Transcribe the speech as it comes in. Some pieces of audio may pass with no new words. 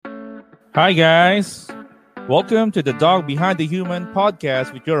Hi, guys. Welcome to the Dog Behind the Human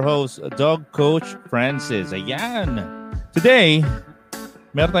podcast with your host, Dog Coach Francis. Ayan. Today,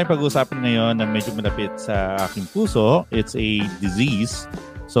 meron tayong pag-uusapan ngayon na medyo malapit sa aking puso. It's a disease.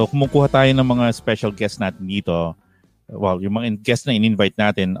 So, kumukuha tayo ng mga special guests natin dito. Well, yung mga guests na in-invite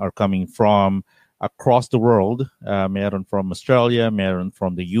natin are coming from across the world. Meron from Australia, meron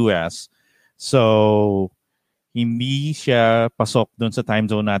from the US. So, hindi siya pasok doon sa time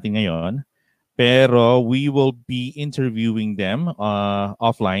zone natin ngayon. Pero we will be interviewing them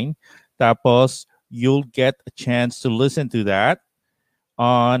offline. Tapos, you'll get a chance to listen to that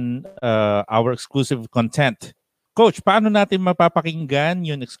on our exclusive content. Coach, paano natin mapapakinggan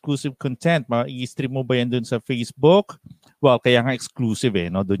yung exclusive content? I-stream mo ba yan dun sa Facebook? Well, kaya nga exclusive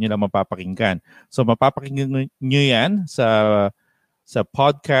no? Doon nyo lang mapapakinggan. So, mapapakinggan nyo yan sa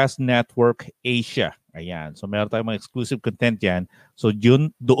Podcast Network Asia. Ayan. So, meron tayong mga exclusive content yan. So,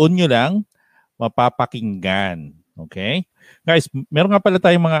 doon nyo lang mapapakinggan. Okay? Guys, meron nga pala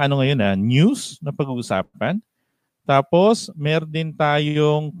tayong mga ngayon news na pag-uusapan. Tapos, meron din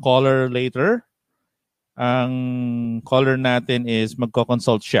tayong caller later. Ang caller natin is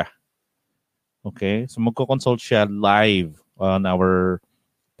magko-consult siya. Okay? So, magko-consult siya live on our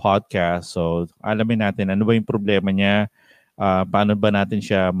podcast. So, alamin natin ano ba yung problema niya, paano ba natin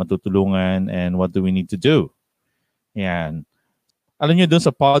siya matutulungan, and what do we need to do. Yan. Alam niyo doon sa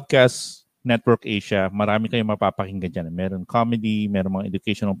Podcast Network Asia, marami kayong mapapakinggan dyan. Meron comedy, meron mga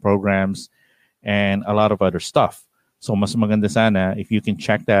educational programs, and a lot of other stuff. So, mas maganda sana if you can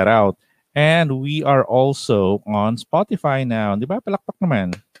check that out. And we are also on Spotify now. Di ba? Palakpak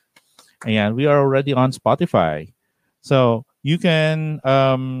naman. Ayan, we are already on Spotify. So, you can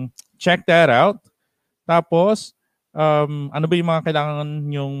check that out. Tapos, ano ba yung mga kailangan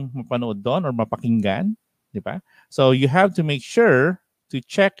nyong mapanood doon or mapakinggan? Di ba? So, you have to make sure to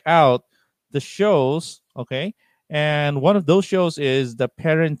check out the shows, okay? And one of those shows is the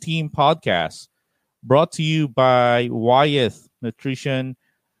Parent Team Podcast, brought to you by Wyeth Nutrition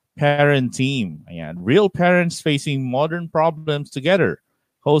Parent Team. Ayan. Real parents facing modern problems together.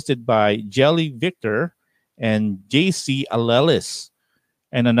 Hosted by Jelly Victor and JC Alelis.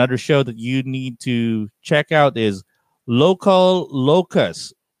 And another show that you need to check out is Local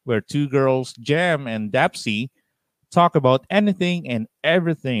Locus, where two girls, Jam and Dapsy, talk about anything and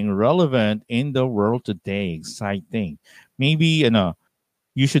everything relevant in the world today. Exciting. Maybe,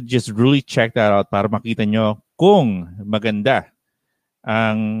 you should just really check that out para makita nyo kung maganda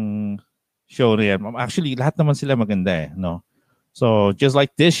ang show na yan. Actually, lahat naman sila maganda no? So, just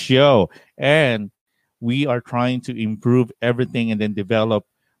like this show. And we are trying to improve everything and then develop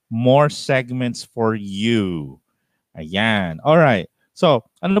more segments for you. Ayan. Alright. So,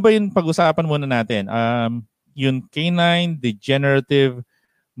 ano ba yung pag-usapan muna natin? Yung Canine Degenerative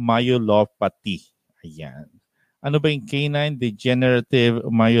Myelopathy. Ayan. Ano ba yung Canine Degenerative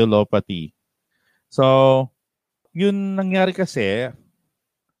Myelopathy? So, yun nangyari kasi,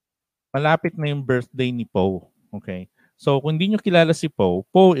 malapit na yung birthday ni Poe. Okay? So, kung hindi nyo kilala si Poe,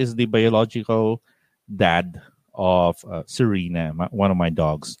 Poe is the biological dad of Serena, one of my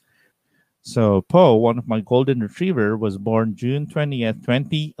dogs. So, Poe, one of my golden retriever, was born June 20th,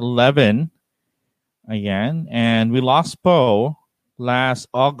 2011. Ayan. And we lost Poe last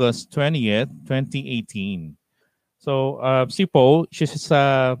August 20th, 2018. So, si Poe, siya sa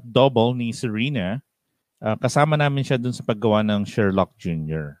double ni Serena. Kasama namin siya dun sa paggawa ng Sherlock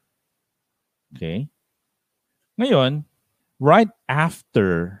Jr. Okay? Ngayon, right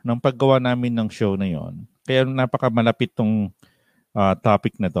after ng paggawa namin ng show na yon, kaya napakamalapit tong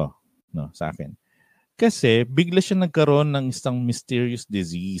topic na to sa akin. Kasi bigla siya nagkaroon ng isang mysterious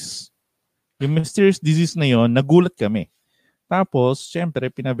disease. Yung mysterious disease na yon, nagulat kami. Tapos,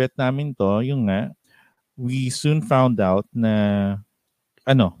 syempre, pinavet namin to, yung nga, we soon found out na,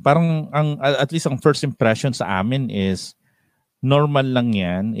 parang at least ang first impression sa amin is, normal lang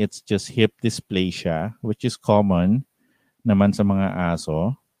yan. It's just hip dysplasia, which is common naman sa mga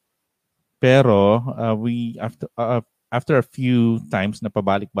aso. Pero we after a few times na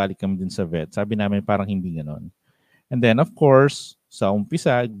pabalik-balik kami din sa vet, sabi namin parang hindi ganon. And then of course, sa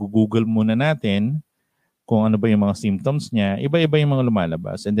umpisa, Google muna natin kung ano ba yung mga symptoms niya. Iba-iba yung mga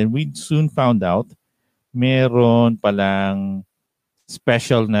lumalabas. And then we soon found out meron palang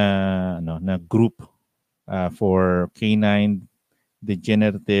special na group for Canine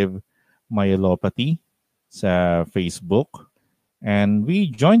Degenerative Myelopathy sa Facebook. And we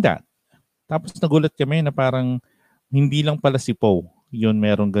joined that. Tapos nagulat kami na parang hindi lang pala si Poe yun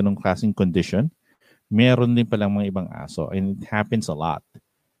meron ganong klaseng condition. Meron din palang mga ibang aso. And it happens a lot.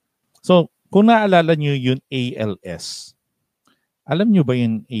 So, kung naalala nyo yung ALS, Alam nyo ba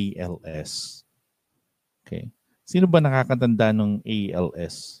yung ALS? Okay. Sino ba nakakatanda ng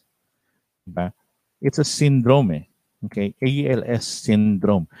ALS? Diba? It's a syndrome eh. Okay? ALS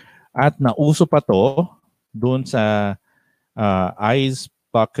syndrome. At nauso pa to doon sa Ice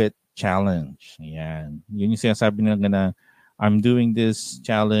Bucket Challenge. Yan. Yun yung sinasabi nila na I'm doing this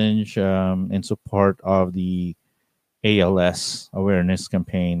challenge in support of the ALS awareness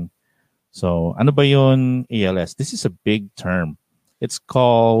campaign. So, ano ba yun ALS? This is a big term. It's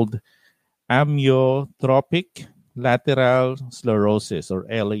called amyotrophic lateral sclerosis or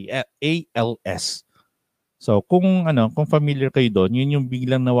ALS. So, kung familiar kayo doon, yun yung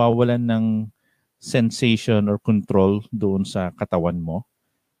biglang nawawalan ng sensation or control doon sa katawan mo.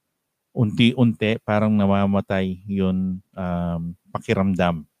 Unti-unti parang namamatay yun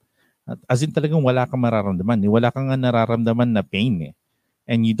pakiramdam. As in talagang wala kang mararamdaman. Wala kang nararamdaman na pain eh.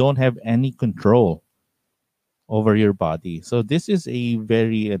 And you don't have any control over your body. So this is a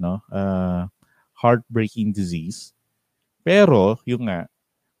very heartbreaking disease. Pero yung nga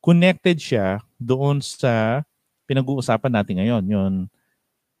connected siya doon sa pinag-uusapan natin ngayon, yung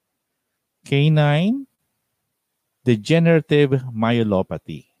Canine Degenerative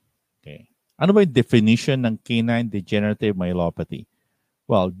Myelopathy. Okay. Ano ba yung definition ng Canine Degenerative Myelopathy?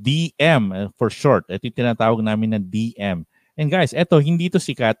 Well, DM for short. Ito yung tinatawag namin na DM. And guys, eto, hindi ito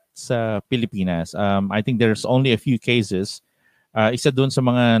sikat sa Pilipinas. I think there's only a few cases. Isa doon sa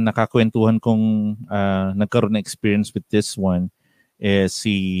mga nakakwentuhan kong nagkaroon ng experience with this one is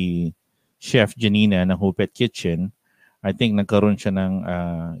si Chef Janina ng Hupet Kitchen. I think nagkaroon siya ng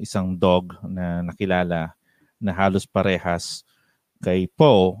isang dog na nakilala na halos parehas kay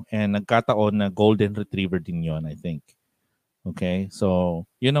Poe and nagkataon na golden retriever din yon, I think. Okay? So,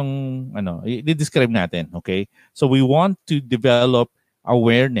 yun ang i-describe natin, okay? So, we want to develop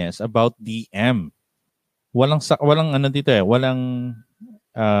awareness about DM. Walang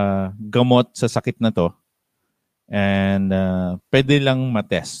gamot sa sakit na to. And pwede lang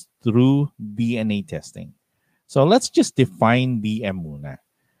matest through DNA testing. So, let's just define DM muna.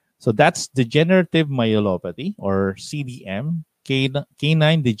 So, that's degenerative myelopathy or CDM,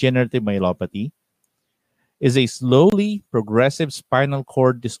 canine degenerative myelopathy, is a slowly progressive spinal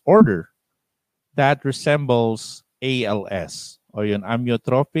cord disorder that resembles ALS or yung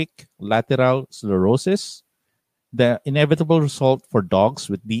amyotrophic lateral sclerosis. The inevitable result for dogs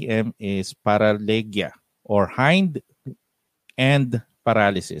with DM is paraplegia or hind end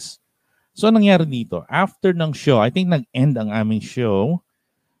paralysis. So, nangyari dito, after ng show, I think nag-end ang aming show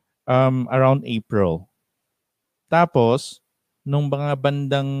around April. Tapos, nung mga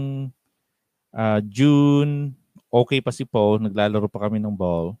bandang June, okay pa si Paul, naglalaro pa kami ng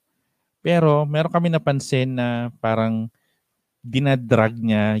ball. Pero meron kami napansin na parang dinadrag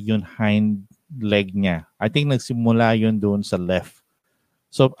niya yung hind leg niya. I think nagsimula yun doon sa left.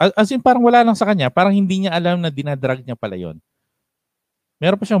 So, as in parang wala lang sa kanya, parang hindi niya alam na dinadrag niya pala yun.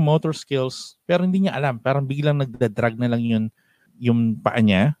 Meron pa siyang motor skills, pero hindi niya alam. Parang biglang nagdadrag na lang yun yung paa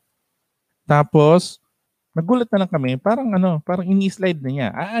niya. Tapos, nagulat na lang kami, parang ini-slide na niya.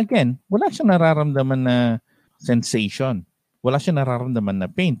 Again, wala siyang nararamdaman na sensation. Wala siyang nararamdaman na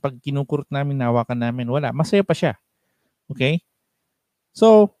pain. Pag kinukurot namin, nawakan namin, wala. Masaya pa siya. Okay?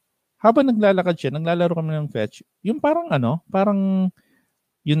 So, habang naglalakad siya, naglalaro kami ng fetch, yung parang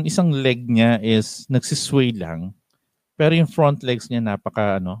yung isang leg niya is nagsisway lang, pero yung front legs niya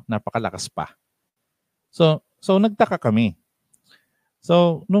napakalakas pa. So nagtaka kami.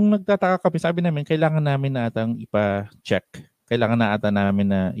 So, nung nagtataka kami, sabi namin, kailangan namin na atang ipa-check. Kailangan na ata namin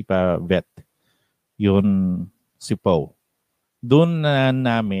na ipa-vet yun si Poe. Doon na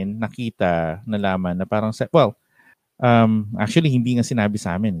namin nakita, nalaman na parang, actually, hindi nga sinabi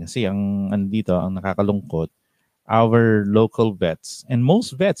sa amin kasi ang nakakalungkot, our local vets, and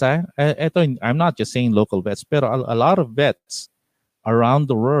most vets, I'm not just saying local vets, pero a lot of vets around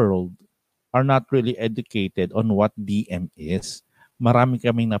the world are not really educated on what DM is. Marami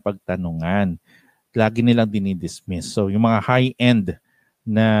kaming napagtanungan. Lagi nilang dinidismiss. So, yung mga high-end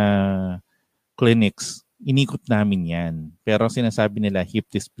na clinics, inikot namin yan. Pero sinasabi nila hip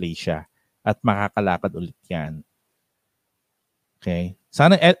dysplasia at makakalakad ulit yan. Okay?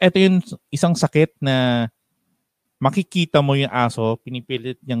 Sana, ito yung isang sakit na makikita mo yung aso,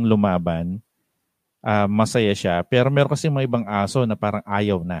 pinipilit niyang lumaban, masaya siya. Pero meron kasi mga ibang aso na parang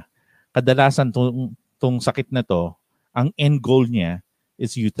ayaw na. Kadalasan tong sakit na to, ang end goal niya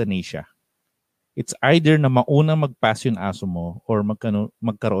is euthanasia. It's either na mauna mag-pass yung aso mo or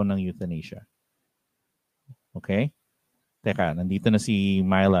magkaroon ng euthanasia. Okay? Teka, nandito na si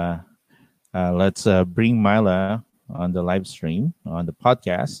Myla. Let's bring Myla on the live stream, on the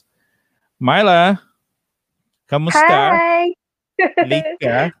podcast. Myla, kamusta? Hi! Late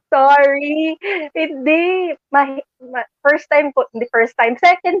ka? Sorry. Hindi. First time po, hindi first time,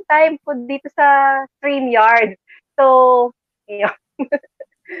 second time po dito sa StreamYard. So, yun.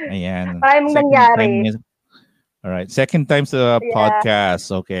 Ayan. Maraming Second time nangyari. niya. All right. Second time sa Yeah. podcast.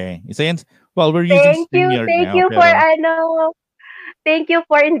 Okay. Isa yan. Well, we're using Thank you. StreamYard Thank now, you for pero thank you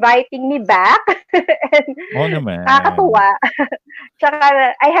for inviting me back. And oo naman. nakakatuwa.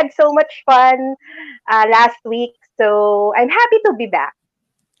 Tsaka, I had so much fun last week. So, I'm happy to be back.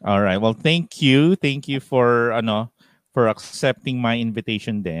 All right. Well, thank you. Thank you for accepting my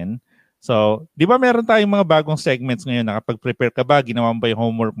invitation din. So, 'di ba meron tayong mga bagong segments ngayon? Nakapag-prepare ka ba? Ginawa mo ba yung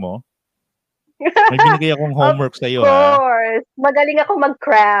homework mo? May binigay akong Of homework sa iyo, ha. course. Magaling ako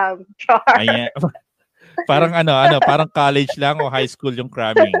mag-cram. Char. Ayan. Parang parang college lang o high school yung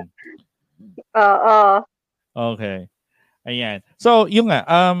cramming. Oo. Okay. Ayan. So, yung nga,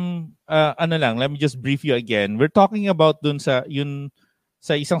 ano lang, let me just brief you again. We're talking about dun sa,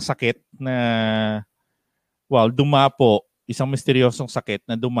 sa isang sakit na, well, dumapo, isang misteryosong sakit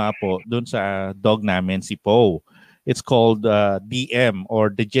na dumapo dun sa dog namin, si Poe. It's called DM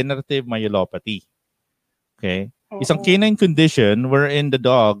or Degenerative Myelopathy. Okay? Isang Oo. canine condition wherein the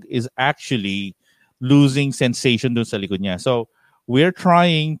dog is actually losing sensation dun sa likod niya. So, we're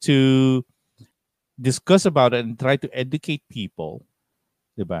trying to discuss about it and try to educate people.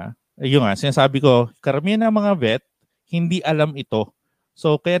 Diba? Yung nga, sinasabi ko, karamihan ng mga vet, hindi alam ito.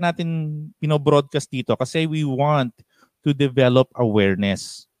 So, kaya natin pinobroadcast dito kasi we want to develop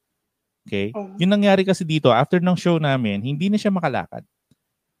awareness. Okay? Yung nangyari kasi dito, after ng show namin, hindi na siya makalakad.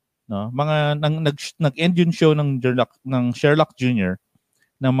 No? Nag-end yung show ng Sherlock Jr.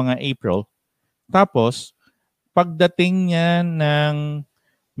 ng mga April. Tapos, pagdating niya ng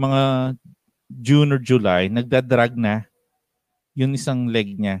mga June or July, nagdadrag na yung isang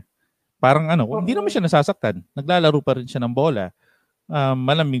leg niya. Parang hindi naman siya nasasaktan. Naglalaro pa rin siya ng bola.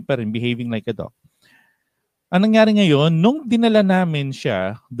 Malamig pa rin, behaving like a dog. Ang nangyari ngayon, nung dinala namin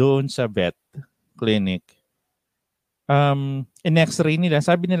siya doon sa vet clinic, in x-ray nila,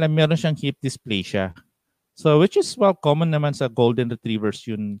 sabi nila meron siyang hip dysplasia. So, which is common naman sa golden retrievers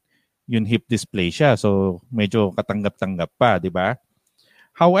yung hip dysplasia. So, medyo katanggap-tanggap pa, di ba?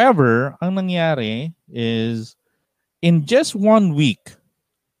 However, ang nangyari is, in just 1 week,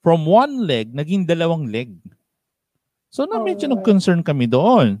 from one leg, naging dalawang leg. So, medyo nag-concern kami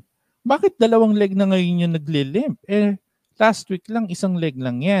doon. Bakit dalawang leg na ngayon yung naglilimp? Last week lang, isang leg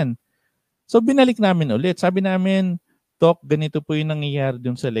lang yan. So, binalik namin ulit. Sabi namin, Doc, ganito po yung nangyayari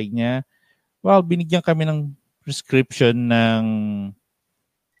doon sa leg niya. Well, binigyan kami ng prescription ng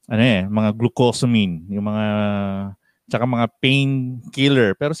mga glucosamine, yung tsaka mga pain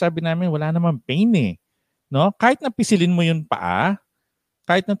killer. Pero sabi namin, wala naman pain eh. No? Kahit na pisilin mo yung paa,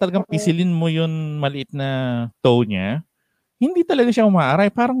 kahit na talagang pisilin mo yung maliit na toe niya, hindi talaga siya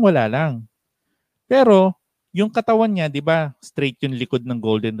umaaray. Parang wala lang. Pero, yung katawan niya, di ba, straight yung likod ng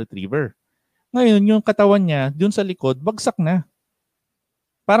golden retriever. Ngayon, yung katawan niya, dun sa likod, bagsak na.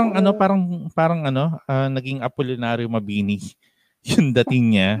 Parang naging Apolinario Mabini yung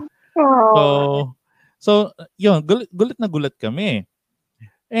dating niya. So yun, gulat na gulat kami.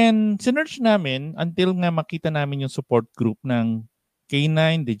 And sinearch namin until nga makita namin yung support group ng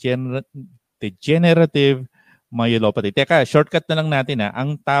Canine Degenerative Myelopathy. Teka, shortcut na lang natin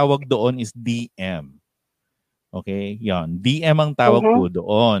Ang tawag doon is DM. Okay? Yan. DM ang tawag po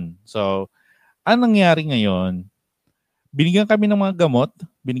doon. So, anong nangyari ngayon? Binigyan kami ng mga gamot.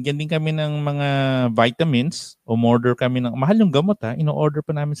 Binigyan din kami ng mga vitamins. Umorder kami ng... Mahal yung gamot Ino-order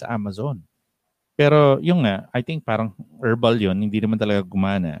pa namin sa Amazon. Pero yung nga, I think parang herbal yon, hindi naman talaga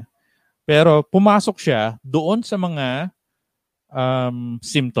gumana. Pero pumasok siya doon sa mga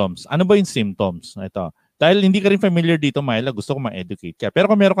symptoms. Ano ba yung symptoms? Ito. Dahil hindi ka rin familiar dito, Myla, gusto ko ma-educate ka. Pero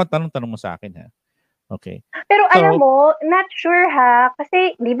kung meron kang tanong mo sa akin, Okay. Pero alam mo, not sure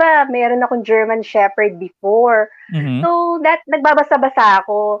kasi 'di ba, meron akong German Shepherd before. Mm-hmm. So nagbabasa-basa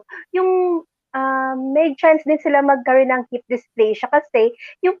ako. Yung may chance din sila magkaroon ng hip dysplasia kasi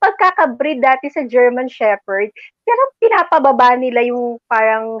yung pagkaka-breed dati sa German Shepherd, parang pinapababa nila yung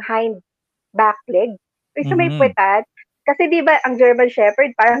parang hind back leg. Sa may puwetan. Kasi 'di ba ang German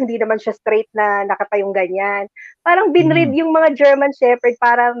Shepherd parang hindi naman siya straight na nakatayong ganyan. Parang binread yung mga German Shepherd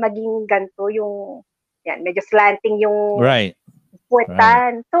para maging ganto yung medyo slanting yung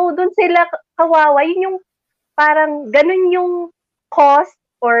puwetan. Right. So doon sila kawawa, yun yung parang ganun yung cost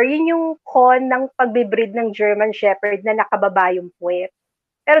or yun yung con ng pagbe-breed ng German Shepherd na nakababa yung puwet.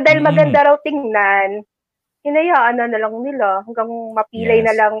 Pero dahil maganda raw tingnan, hinayaan na lang nila hanggang mapilay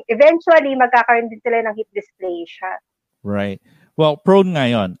na lang. Eventually, magkakaroon din sila ng hip dysplasia. Right. Well, prone nga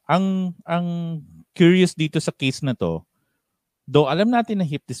yun. Ang curious dito sa case na to, Though alam natin na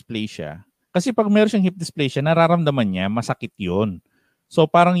hip dysplasia, kasi pag meron siyang hip dysplasia, nararamdaman niya, masakit yun. So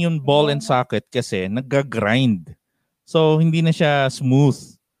parang yung ball and socket kasi nagga-grind. So hindi na siya smooth.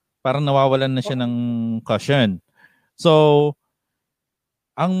 Parang nawawalan na siya ng cushion. So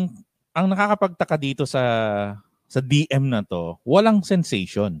ang nakakapagtaka dito sa DM na to, walang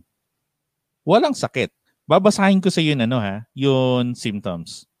sensation. Walang sakit. Babasahin ko sa yun yung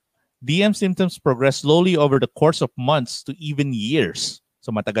symptoms. DM symptoms progress slowly over the course of months to even years.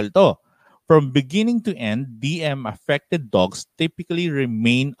 So matagal to. From beginning to end, DM affected dogs typically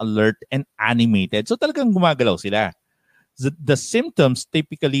remain alert and animated. So talagang gumagalaw sila. The symptoms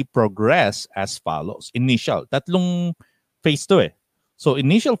typically progress as follows. Initial, tatlong phase to eh. So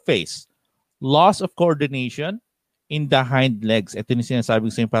initial phase, loss of coordination in the hind legs. Ito yung sinasabi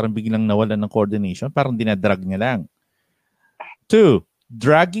ko sa'yo, parang biglang nawalan ng coordination, parang dinadrag niya lang. 2,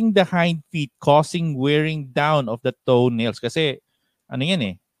 dragging the hind feet causing wearing down of the toenails. Kasi ano yan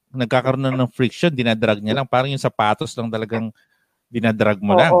eh, nagkakaroon na ng friction, dinadrag niya lang. Parang yung sapatos lang talagang dinadrag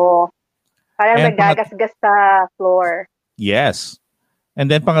mo lang. Oo. Parang And nagagasgas sa floor. Yes. And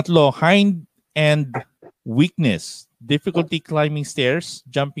then pangatlo, hind end weakness. Difficulty climbing stairs,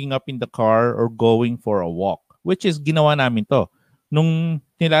 jumping up in the car, or going for a walk. Which is ginawa namin to. Nung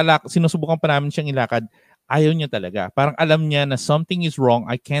sinusubukan pa namin siyang ilakad, ayaw niya talaga. Parang alam niya na something is wrong.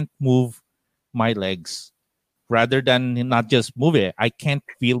 I can't move my legs. Rather than not just move it, I can't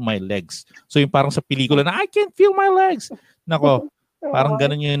feel my legs. So yung parang sa pelikula na, I can't feel my legs. Nako, parang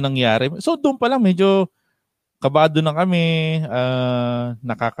ganun yung nangyari. So doon pa lang medyo kabado na kami,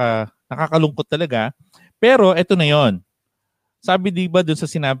 nakakalungkot talaga. Pero eto na yon. Sabi di ba dun sa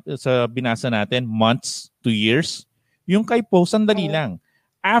binasa natin, months to years, yung kay Po, sandali lang.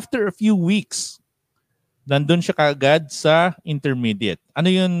 After a few weeks, nandun siya kaagad sa intermediate. Ano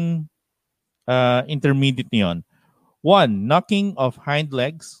yung intermediate niyon? 1, knocking of hind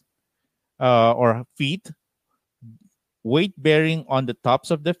legs or feet, weight bearing on the tops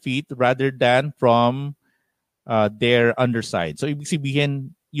of the feet rather than from their underside. So ibig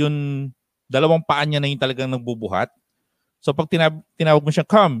sabihin, yung dalawang paa niya na yung talagang nagbubuhat. So pag tinawag mo siya,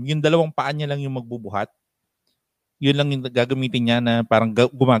 come, yung dalawang paa niya lang yung magbubuhat. Yun lang yung gagamitin niya na parang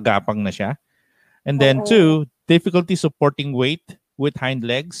gumagapang na siya. And then 2, difficulty supporting weight with hind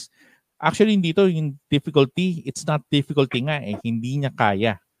legs. Actually, dito yung difficulty, it's not difficulty nga eh. Hindi niya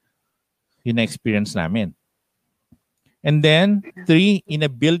kaya. Yun na experience namin. And then 3,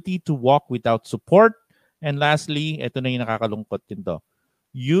 inability to walk without support. And lastly, ito na yung nakakalungkot din to.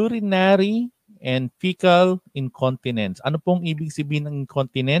 Urinary and fecal incontinence. Ano pong ibig sabihin ng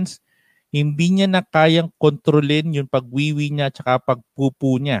incontinence? Hindi niya na kayang kontrolin yung pagwiwi niya at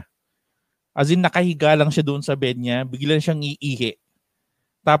pagpupo niya. As in, nakahiga lang siya doon sa bed niya, biglang siyang iihi.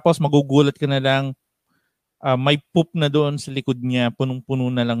 Tapos magugulat ka na lang, may poop na doon sa likod niya, punong-puno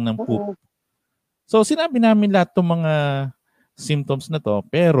na lang ng poop. So sinabi namin lahat ng mga symptoms na to,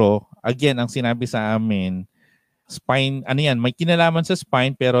 pero again, ang sinabi sa amin, spine, may kinalaman sa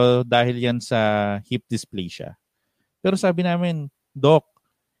spine pero dahil yan sa hip dysplasia. Pero sabi namin, Doc,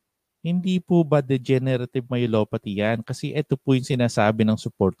 hindi po ba degenerative myelopathy yan? Kasi ito po yung sinasabi ng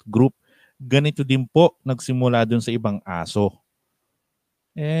support group. Ganito din po nagsimula dun sa ibang aso.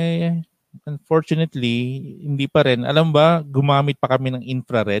 Unfortunately, hindi pa rin. Alam ba, gumamit pa kami ng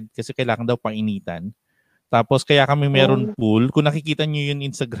infrared kasi kailangan daw painitan. Tapos kaya kami meron pool. Kung nakikita nyo yung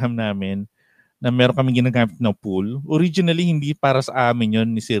Instagram namin, na meron kami ginagamit na pool. Originally, hindi para sa amin yun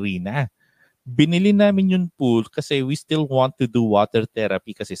ni Serena. Binili namin yung pool kasi we still want to do water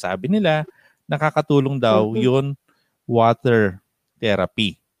therapy kasi sabi nila, nakakatulong daw yun water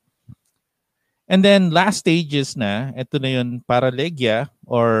therapy. And then last stages na, ito na yun, paralegia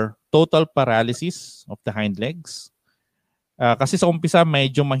or total paralysis of the hind legs. Kasi sa umpisa,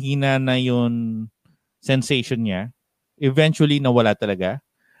 medyo mahina na yung sensation niya. Eventually, nawala talaga.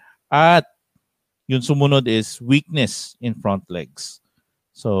 At yung sumunod is weakness in front legs.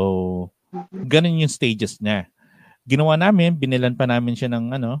 So, ganun yung stages niya. Ginawa namin, binilan pa namin siya ng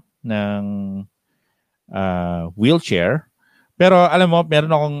wheelchair. Pero alam mo,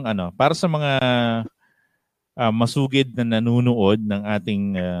 meron akong para sa mga masugid na nanonood ng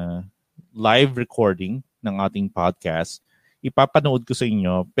ating live recording ng ating podcast, ipapanood ko sa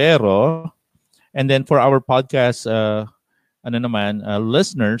inyo. Pero, and then for our podcast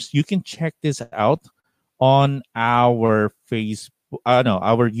listeners, you can check this out on our Facebook,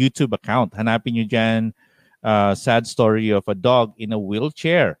 our YouTube account. Hanapin nyo dyan, sad story of a dog in a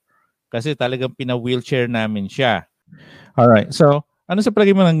wheelchair. Kasi talagang pina-wheelchair namin siya. Alright, so ano sa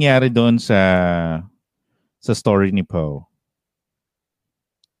palagi mo nangyari doon sa story ni Poe?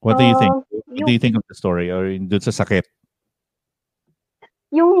 What do you think? What do you think of the story or doon sa sakit?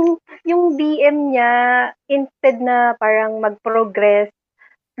 yung BM niya, instead na parang mag-progress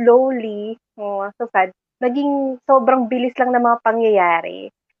slowly, so sad, naging sobrang bilis lang ng mga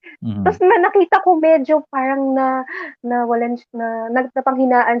pangyayari. Mhm. Tapos nakita ko medyo parang nawalan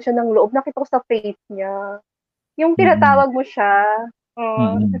napanghinaan siya ng loob, nakita ko sa face niya. Yung Mm. tinatawag mo siya,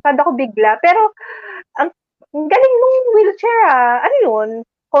 Mm. nasad ako bigla. Pero ang galing nung wheelchair, ano yun,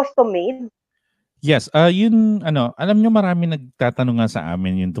 custom made? Yes, yun ano, alam niyo marami nagtatanong nga sa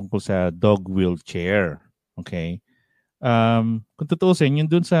amin yun tungkol sa dog wheelchair. Okay? Kung tutuusin, yun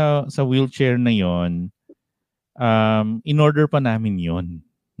dun sa wheelchair na yun, in order pa namin yun,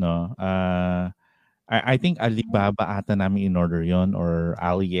 no? I think Alibaba ata namin in order yon or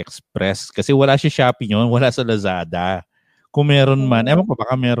AliExpress kasi wala si Shopee yun, wala sa Lazada. Kung meron man, ewan ko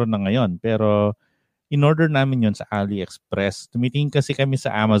baka meron na ngayon, pero in order namin yon sa AliExpress. Tumitingin kasi kami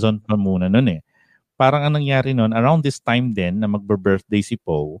sa Amazon pa muna nun eh. Parang anong nangyari nun, around this time din na magbe-birthday si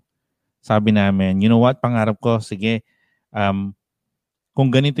Poe, sabi namin, you know what, pangarap ko, sige, um, kung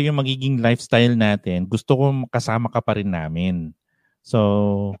ganito yung magiging lifestyle natin, gusto ko kasama ka pa rin namin.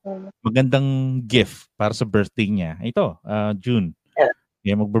 So, magandang gift para sa birthday niya. Ito, June.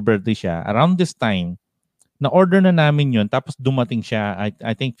 Yeah, magbe-birthday siya. Around this time, na-order na namin yun, tapos dumating siya,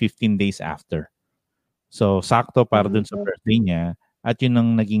 I think 15 days after. So, sakto para dun sa birthday niya. At yun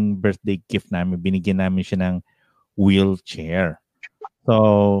ang naging birthday gift namin. Binigyan namin siya ng wheelchair.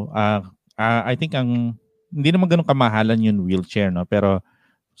 So, I think hindi naman ganun kamahalan yung wheelchair, no? Pero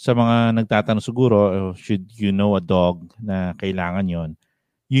sa mga nagtatanong siguro, should you know a dog na kailangan yon,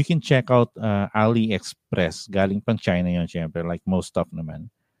 you can check out AliExpress. Galing pang China yon, syempre, like most stuff naman.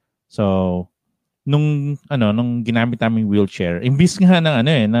 So, nung ginamit namin wheelchair, imbis nga ng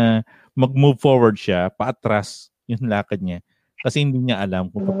na mag-move forward siya, paatras yung lakad niya. Kasi hindi niya alam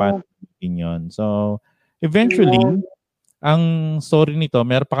kung paano gamitin yun. So, eventually, ang story nito,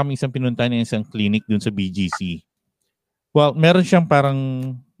 meron pa kami isang pinuntahan ng isang clinic dun sa BGC. Well, meron siyang parang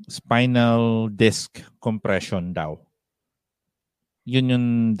spinal disc compression daw. Yun yung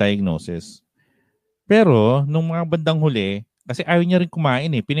diagnosis. Pero, nung mga bandang huli, kasi ayaw niya rin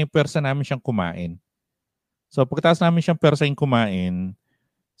kumain eh. Pinipwersa namin siyang kumain. So, pagkatapos namin siyang persahin kumain,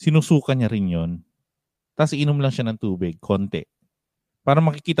 sinusuka niya rin yun. Tapos inom lang siya ng tubig, konti. Para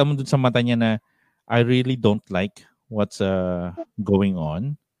makikita mo dun sa mata niya na, I really don't like what's going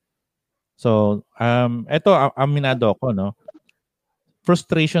on. So, eto, aminado ako, no?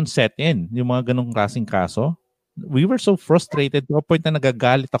 Frustration set in, yung mga ganong klaseng kaso. We were so frustrated to a point na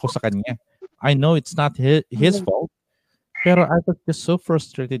nagagalit ako sa kanya. I know it's not his fault, pero I was just so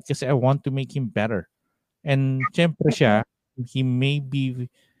frustrated kasi I want to make him better. And syempre siya, he may be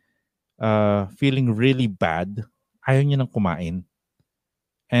feeling really bad. Ayaw niya nang kumain.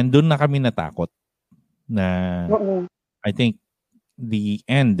 And doon na kami natakot na I think the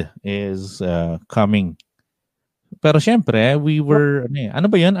end is coming. Pero syempre, we were, ano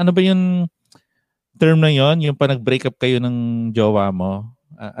ba yun? Ano ba yung term na yon, yung pa nag-break up kayo ng jowa mo?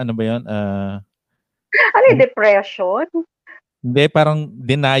 Ano ba yun? Ano yung depression? Hindi, parang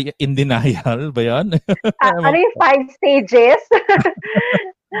in denial ba yun? Ano yung 5 stages?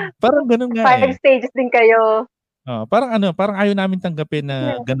 Parang ganun nga Five eh. stages din kayo. Parang ayaw namin tanggapin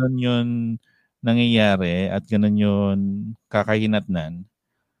na ganun yun nangyayari at ganun yun kakahinatnan.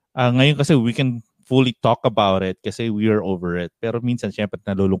 Ngayon kasi we can fully talk about it kasi we are over it. Pero minsan syempre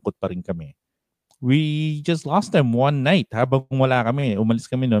nalulungkot pa rin kami. We just lost them one night habang wala kami. Umalis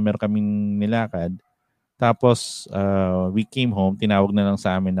kami noon, meron kaming nilakad. Tapos we came home, tinawag na lang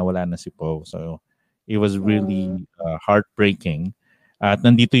sa amin na wala na si Poe. So it was really heartbreaking. At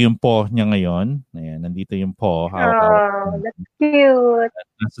nandito yung po niya ngayon. Ayan, nandito yung po. Hawak-hawak. That's cute. At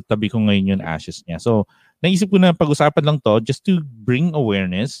nasa tabi ko ngayon yung ashes niya. So, naisip ko na pag-usapan lang to just to bring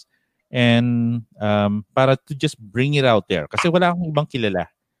awareness and para to just bring it out there. Kasi wala akong ibang kilala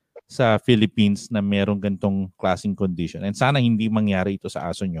sa Philippines na merong gantong klaseng condition. And sana hindi mangyari ito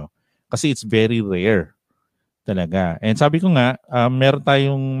sa aso nyo. Kasi it's very rare talaga. And sabi ko nga, meron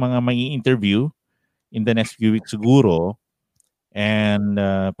tayong mga may interview in the next few weeks siguro, and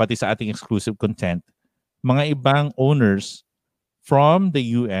pati sa ating exclusive content, mga ibang owners from the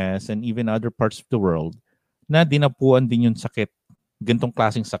US and even other parts of the world na dinapuan din yung sakit, gantong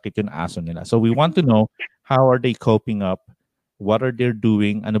klaseng sakit yung aso nila. So we want to know, how are they coping up? What are they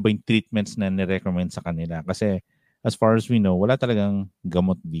doing? Ano ba yung treatments na nirecommend sa kanila? Kasi as far as we know, wala talagang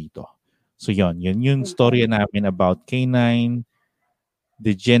gamot dito. So yun yung story namin about Canine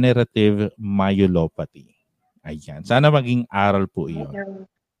Degenerative Myelopathy. Ayan. Sana maging aral po iyon.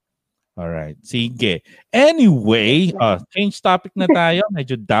 Alright. Sige. Anyway, change topic na tayo.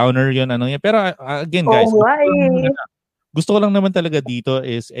 Medyo downer yun. Ano yan. Pero again, guys, Oo nga muna eh. na. gusto ko lang naman talaga dito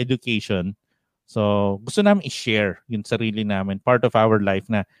is education. So, gusto namin i-share yung sarili namin, part of our life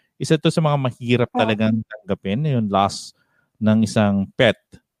na isa to sa mga mahirap talagang tanggapin, yung loss ng isang pet,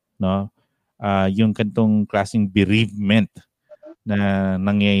 no? Yung kantong klaseng bereavement na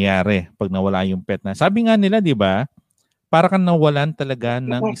nangyayari pag nawala yung pet na. Sabi nga nila, di ba, para kang nawalan talaga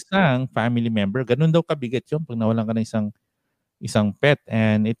ng isang family member. Ganun daw kabigat yun pag nawalan ka ng isang pet,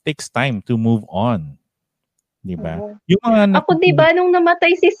 and it takes time to move on. Di ba? Yung mga Ako, di ba, nung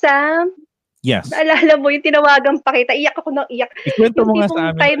namatay si Sam, yes. naalala mo yung tinawagan pa kita, iyak ako ng iyak. Ikwento Yung mo nga sa tipong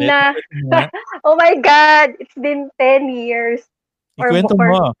amin time ulit. na, oh my God, it's been 10 years or Ikwento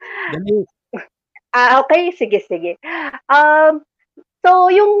more. mo. Dali. Okay, sige.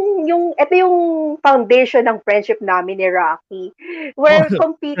 So ito yung foundation ng friendship namin ni Rocky. We're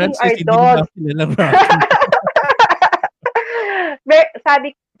competing our Francis, hindi mo dogs. ba kilalang Rocky?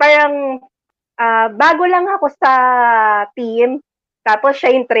 Sabi, parang bago lang ako sa team, tapos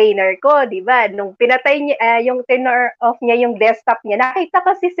siya yung trainer ko, di ba? Nung pinatay niya, yung turn off niya yung desktop niya, nakita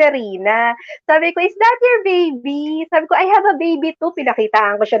ko si Serena. Sabi ko, is that your baby? Sabi ko, I have a baby too.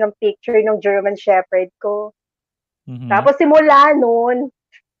 Pinakitaan ko siya ng picture ng German Shepherd ko. Mm-hmm. Tapos simula noon,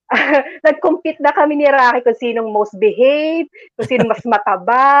 nag-compete na kami ni Rocky kung sinong most behave, kung sinong mas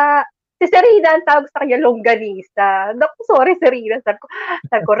mataba. Si Serena, ang tawag sa kanya, longganisa. Sorry, Serena. Sabi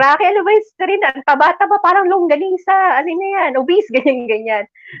ko, Rocky, ano ba yung Serena? Ang taba-taba, parang longganisa. Ano na yan? Obese, ganyan.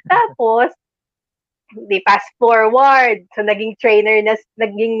 Tapos, di fast forward. So, naging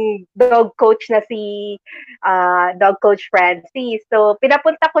dog coach na si dog coach Francis. So,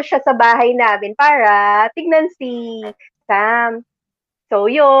 pinapunta ko siya sa bahay namin para tignan si Sam. So,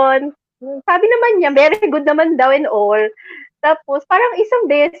 yun. Sabi naman niya, very good naman daw and all. Tapos, parang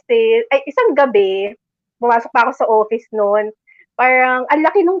isang gabi, pumasok pa ako sa office noon, parang, ang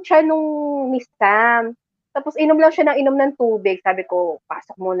laki nung tiyan nung Miss Sam. Tapos, inom lang siya ng tubig. Sabi ko,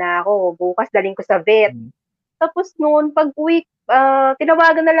 pasok muna ako. Bukas, daling ko sa vet. Tapos noon, pag-uwi,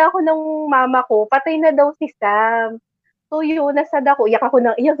 tinawagan na lang ako ng mama ko, patay na daw si Sam. So yun, nasad ako, iyak ako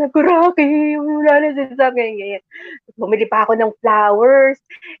ng iyak. Sabi ko, Rocky, wala na si Sam. Ganyan. Bumili pa ako ng flowers.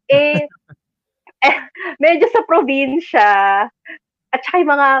 Medyo sa probinsya, at saka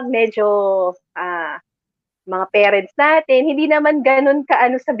yung mga medyo, mga parents natin, hindi naman ganun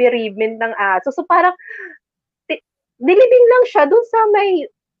kaano sa bereavement ng aso. So parang, nilibing lang siya dun sa may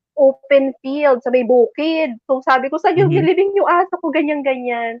open field, sa may bukid. So sabi ko, saan yung nilibing yung aso ko,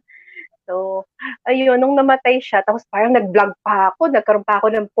 ganyan-ganyan. So, ayun, nung namatay siya, tapos parang nag-vlog pa ako, nagkaroon pa ako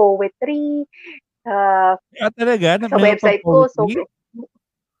ng poetry Talaga? sa website ko. So,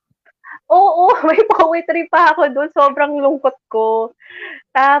 oo, may poetry pa ako doon. Sobrang lungkot ko.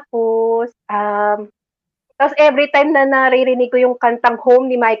 Tapos every time na naririnig ko yung kantang Home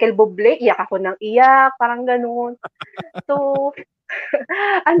ni Michael Bublé, iyak ako ng iyak, parang ganun. So,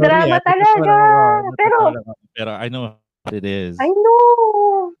 ang drama talaga. Pero I know what it is. I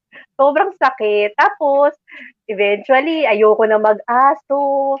know. Sobrang sakit. Tapos, eventually, ayoko na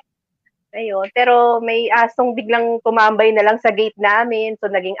mag-aso. Ayun. Pero may asong biglang tumambay na lang sa gate namin. So,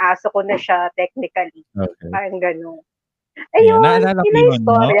 naging aso ko na siya technically. Okay. Parang gano'n. Ayun. Naalala ko yun yun,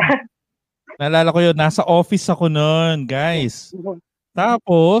 istorya. No? Naalala ko yun. Nasa office ako noon, guys.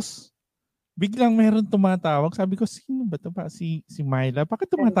 Tapos, biglang meron tumatawag. Sabi ko, sino ba ito pa? Si Myla?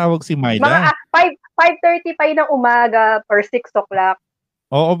 Bakit tumatawag si Myla? Mga 5:30 pa yun ng umaga or 6 o'clock.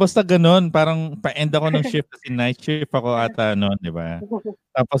 Oo, basta ganun. Parang pa-end ako ng shift kasi night shift ako ata noon, di ba?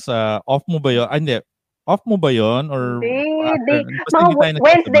 Tapos, off mo ba yun? Hindi. Off mo ba yun? Or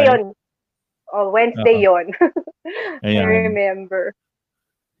Wednesday yun. Oh, Wednesday yun. I remember.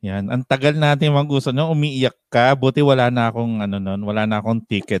 Yan. Ang tagal natin mag-usap. No? Umiiyak ka. Buti wala na akong wala na akong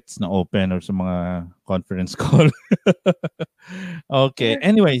tickets na open or sa mga conference call. Okay.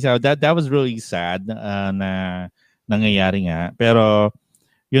 Anyway, so that was really sad na nangyayari nga. Pero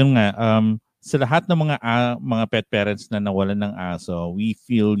yun nga, sa lahat ng mga pet parents na nawalan ng aso, we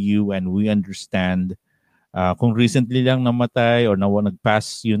feel you and we understand. Kung recently lang namatay or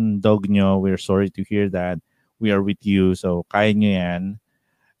nag-pass yung dog nyo, we're sorry to hear that. We are with you. So, kaya nyo yan.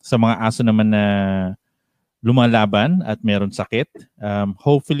 Sa mga aso naman na lumalaban at meron sakit,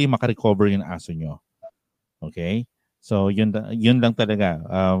 hopefully makarecover yung aso nyo. Okay? So, yun lang talaga.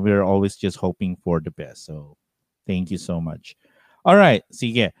 We're always just hoping for the best. So, thank you so much. Alright,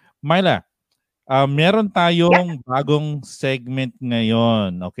 sige. Myla, meron tayong bagong segment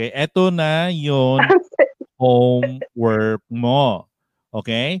ngayon. Okay? Ito na yung homework mo.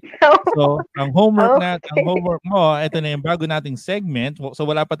 Okay? So, ang homework mo, ito na yung bago nating segment. So,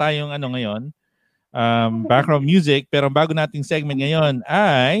 wala pa tayong ngayon, background music, pero ang bago nating segment ngayon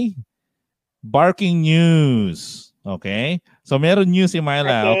ay Barking News. Okay. So meron news si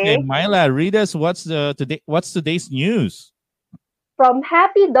Myla. Okay, Okay? Myla, read us what's today's news. From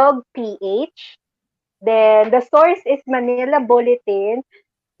Happy Dog PH, then the source is Manila Bulletin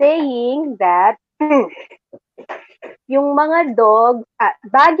saying that yung mga dog,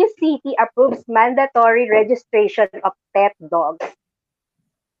 Baguio City approves mandatory registration of pet dogs.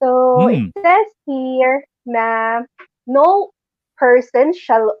 So it Hmm. says here na no person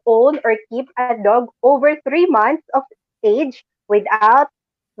shall own or keep a dog over 3 months of age without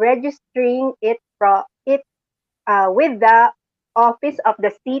registering it with the Office of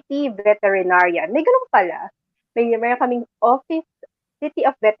the City Veterinarian. May ganun pala. May kaming Office City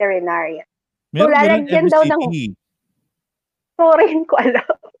of Veterinarian. So Meron ganun lalagyan every daw ng city. rin ko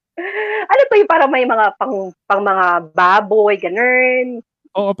alam. Ano pa yung parang may mga pang mga baboy, ganun.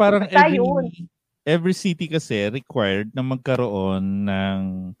 Oo, parang Basta yun. every city kasi required na magkaroon ng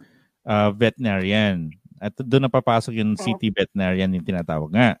veterinarian. At doon napapasok yung city veterinarian yung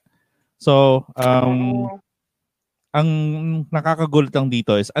tinatawag nga. So, Mm. ang nakakagulat lang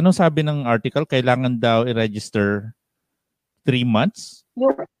dito is, ano sabi ng article? Kailangan daw i-register 3 months?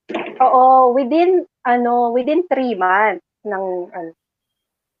 Yung, oo, within 3 months ng,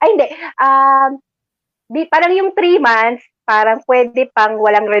 ay hindi, parang yung 3 months, parang pwede pang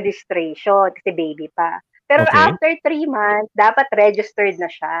walang registration kasi baby pa. Pero Okay. after 3 months, dapat registered na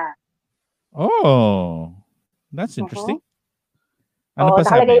siya. Oh, that's interesting. Uh-huh. Ano Oo, pa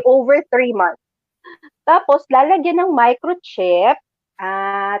nakalagay sabi? over 3 months. Tapos, lalagyan ng microchip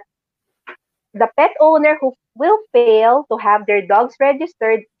at the pet owner who will fail to have their dogs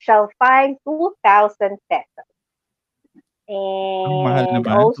registered shall fine 2,000 pesos. Ang mahal And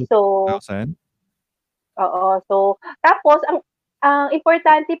naman, also, 2,000. oo, so, tapos, ang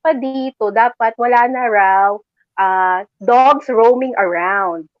importante pa dito, dapat wala na raw dogs roaming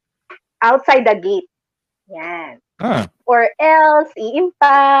around outside the gate. Yan. Ah, Or else,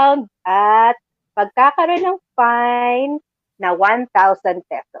 i-impound at pagkakaroon ng fine na 1,000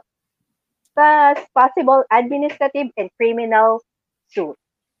 pesos. Plus, possible administrative and criminal suit.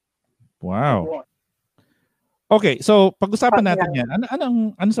 wow. Ayun. Okay, so pag-usapan Pag natin lang.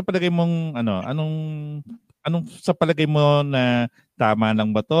 'yan. Ano sa palagay mong anong sa palagay mo na tama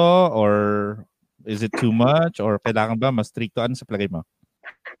lang ba 'to, or is it too much, or kailangan ba mas stricto? Ano sa palagay mo?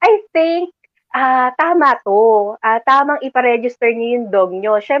 I think, tama to. Tamang iparegister niyo yung dog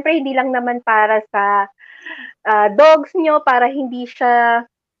niyo. Siyempre, hindi lang naman para sa dogs niyo, para hindi siya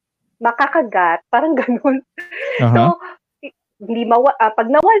makakagat, parang gano'n. Aha. So, hindi pag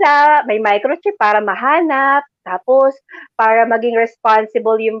nawala, may microchip para mahanap, tapos para maging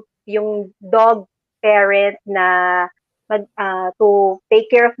responsible yung dog parent na to take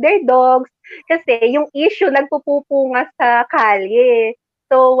care of their dogs. Kasi yung issue, nagpupupunga sa kalye.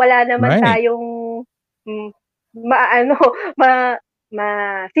 So, wala naman Right. tayong mm, maano, ma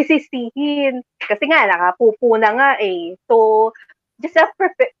masisisihin. Kasi nga, nakapupo na nga eh. So, just a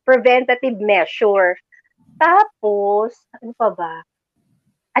preventative measure. Tapos, ano pa ba?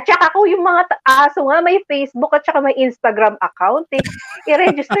 At saka kung yung mga aso nga may Facebook at saka may Instagram account eh,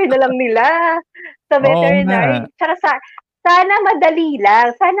 i-register na lang nila sa Oo nga. veterinary. Tsaka sana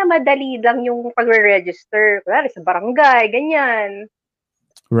madali lang yung pagre-register. Kunwari sa barangay, ganyan.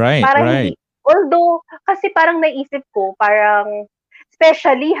 Right, Para right. hindi, although, kasi parang naisip ko, parang,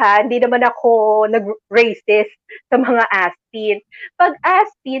 especially hindi naman ako nag-racist sa mga aspin. Pag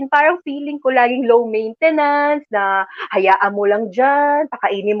aspin, parang feeling ko laging low maintenance, na hayaan mo lang dyan,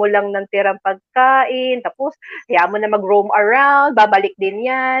 pakainin mo lang ng tirang pagkain, tapos hayaan mo na mag-roam around, babalik din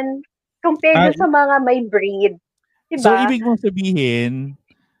yan. Compared Ah, dun sa mga may breed. so Diba? ibig mong sabihin,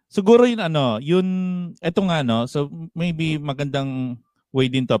 siguro eto nga no, so maybe magandang way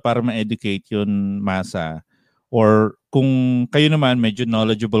din to para ma-educate yun masa, or kung kayo naman medyo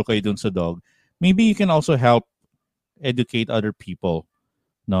knowledgeable kayo dun sa dog, maybe you can also help educate other people,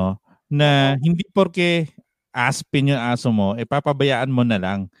 no? Na Oo. hindi porke aspin yung aso mo, papabayaan mo na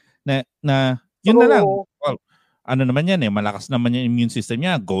lang na yun na lang. True. Well, ano naman yan malakas naman yung immune system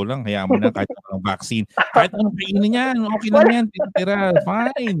niya, go lang, hayaan mo na kahit walang vaccine. Kahit anong kainin niyan, okay lang Wala, yan, tira,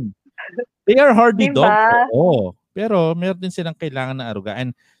 fine. They are hardy dogs, diba? oo. Pero meron din silang kailangan na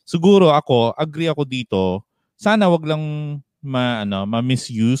arugaan. Siguro agree ako dito, sana wag lang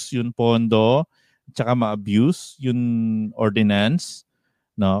ma-misuse yung pondo, tsaka ma-abuse yung ordinance,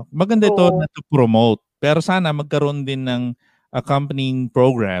 no? Maganda ito True. na to promote, pero sana magkaroon din ng accompanying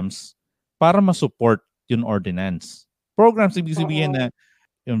programs para ma-support yung ordinance. Programs, ibig sabihin na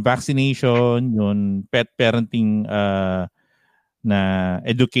Oo. yung vaccination, yung pet parenting na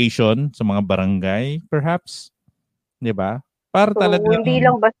education sa mga barangay, perhaps, 'di ba? Para So, hindi talagang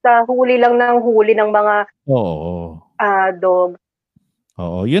lang basta huli lang ng huli ng mga oo. dog.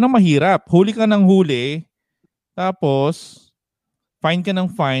 Oo, 'yun ang mahirap. Huli ka ng huli, tapos fine ka ng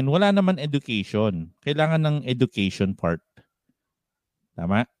fine, wala naman education. Kailangan ng education part.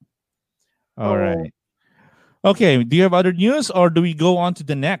 Tama? Oo. Alright. Okay, do you have other news or do we go on to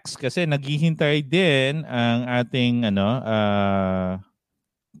the next? Kasi naghihintay din ang ating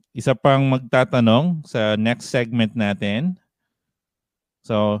isa pang magtatanong sa next segment natin.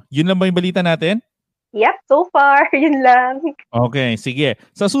 So, yun lang ba yung balita natin? Yep, so far, yun lang. Okay, sige.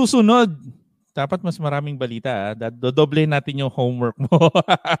 Sa susunod, dapat mas maraming balita. Dodoble natin yung homework mo.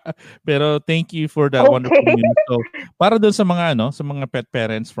 Pero thank you for that wonderful Okay. news. So, para doon sa mga sa mga pet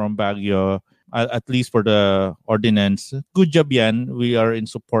parents from Baguio, at least for the ordinance, good job 'yan. We are in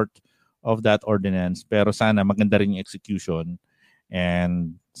support of that ordinance. Pero sana maganda rin yung execution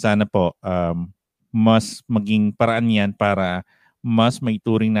and sana po mas maging paraan 'yan para mas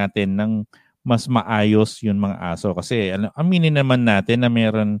maituring natin ng mas maayos yung mga aso kasi aminin naman natin na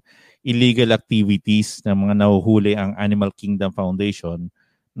meron illegal activities na mga nahuhuli ang Animal Kingdom Foundation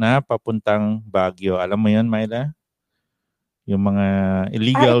na papuntang Baguio. Alam mo yun, Myla? Yung mga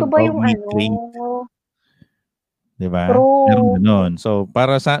illegal Ito ba dog yung meat trade, di ba? Meron true. ganun. So,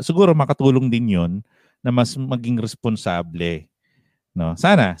 para siguro makatulong din yun na mas maging responsable. No?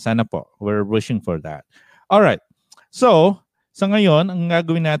 Sana po. We're wishing for that. All right. So, sa ngayon, ang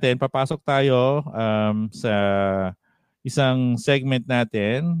gagawin natin, papasok tayo sa isang segment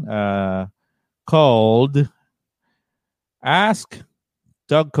natin called Ask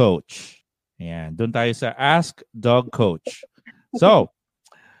Dog Coach. Ayan, doon tayo sa Ask Dog Coach. So,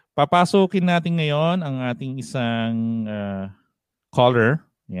 papasukin natin ngayon ang ating isang caller.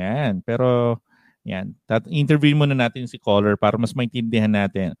 Yan, pero yan, interview muna natin si caller para mas maintindihan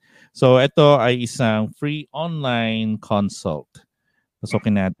natin. So, ito ay isang free online consult.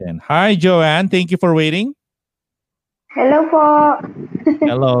 Pasukin natin. Hi, Joanne. Thank you for waiting. Hello po.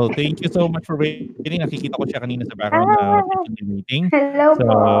 Hello. Thank you so much for waiting. Nakikita ko siya kanina sa background na patiently waiting. Hello So,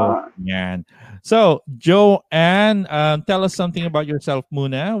 po. yan. So, Joanne, tell us something about yourself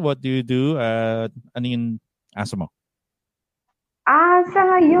muna. What do you do? Ano yung aso mo? Sa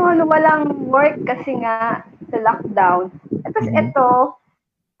ngayon, walang work kasi nga sa lockdown. Tapos ito,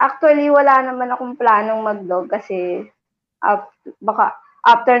 actually, wala naman akong planong mag-dog kasi baka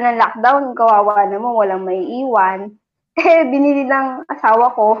after ng lockdown, kawawa naman, walang may iwan. Eh, binili ng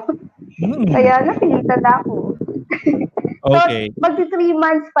asawa ko. Kaya napilitan ako. Okay. So, magti 3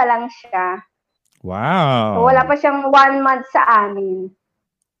 months pa lang siya. Wow. So, wala pa siyang 1 month sa amin.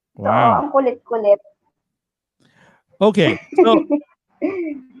 So, Wow. ang kulit-kulit. Okay.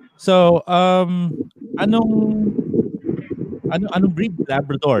 So, anong breed?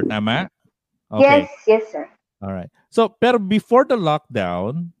 Labrador, tama? Okay. Yes, sir. All right. So, pero before the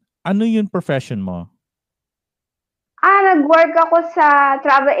lockdown, ano yung profession mo? Nag-work ako sa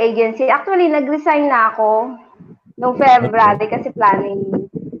travel agency. Actually, nag-resign na ako noong February kasi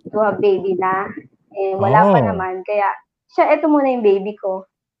planning to have baby na. Eh, wala pa naman. Kaya, ito muna yung baby ko.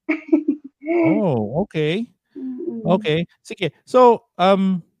 Okay. Okay. Sige. So,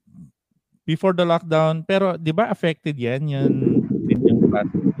 before the lockdown, pero 'di ba affected 'yan yung ganyang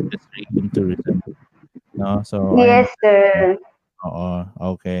klaseng industry in tourism? No? So, Yes, sir. Oo,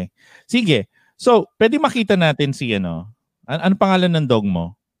 okay. Sige. So, pwede makita natin si ano pangalan ng dog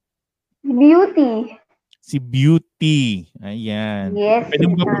mo? Beauty. Si Beauty. Ayan. Yes. Pwede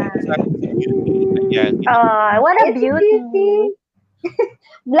mo ba pakita sa akin si Beauty? Ayan. What a beauty.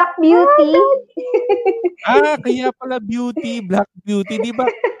 Black Beauty. Kaya pala Beauty, Black Beauty. Di ba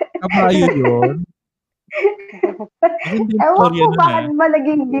kabayo yun? Maganda yung Ewan storya ko nun, bakit ba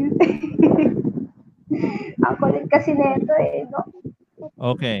naging beauty. Ang kulit kasi neto no?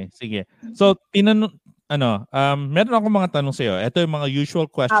 Okay, sige. So, meron akong mga tanong sa'yo. Ito yung mga usual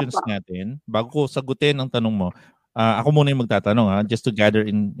questions natin. Bago ko sagutin ang tanong mo, ako muna yung magtatanong just to gather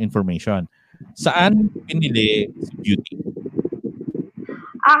information. Saan pinili si Beauty?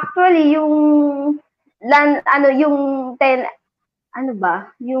 Actually, yung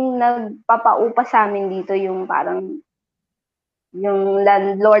yung nagpapaupa sa amin dito, yung parang yung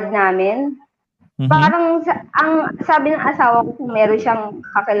landlord namin. Parang ang sabi ng asawa ko kung meron siyang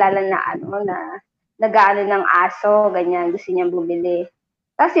kakilala na na nag-aano ng aso, ganyan, gusto niyang bumili.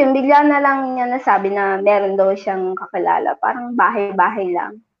 Tapos yun, bigla na lang niya nasabi na meron daw siyang kakilala. Parang bahay-bahay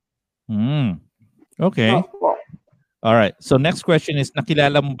lang. Okay. Opo. All right. So next question is,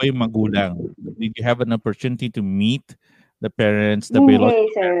 nakilala mo ba yung magulang? Did you have an opportunity to meet the parents, the biological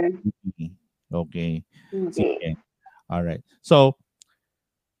sir. parents? Okay. Hindi. Sige. All right. So,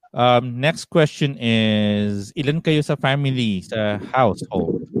 Next question is, ilan kayo sa family, sa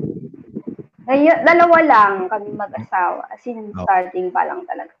household? Dalawa lang kami mag-asawa. As in, Oh, starting pa lang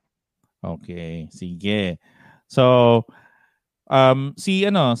talaga. okay, sige. So, si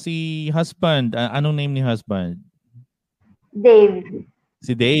husband, anong name ni husband? Dave.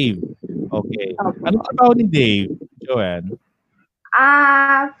 Si Dave. Okay. Anong Opo. trabaho ni Dave, Joanne?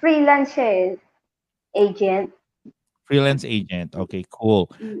 Freelance siya eh. Agent. Freelance agent. Okay,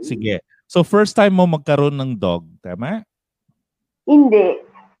 cool. Mm. Sige. So, first time mo magkaroon ng dog, tama? Hindi.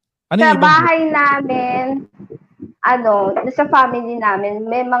 Ano Sa yung ibang bahay namin, sa family namin,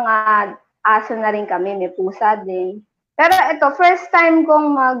 may mga aso na rin kami, may pusa din. Pero ito, first time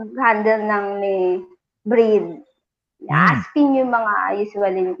kong mag-handle ng may breed. Aspin yung mga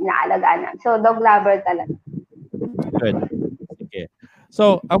usually naalagaan namin. So, dog lover talaga. Good. Sige.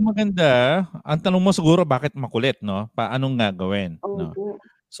 So, ang maganda, ang tanong mo siguro bakit makulit, no? Paanong nga gawin, no?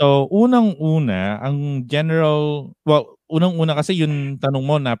 So, unang-una, ang general, well, unang-una kasi yung tanong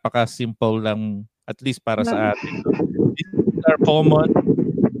mo, napaka-simple lang, at least para sa atin. No? These are common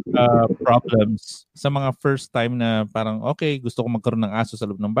problems sa mga first time na parang, okay, gusto ko magkaroon ng aso sa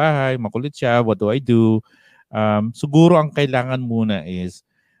loob ng bahay, makulit siya, what do I do? Siguro ang kailangan muna is,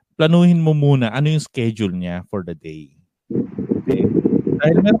 planuhin mo muna ano yung schedule niya for the day. Okay?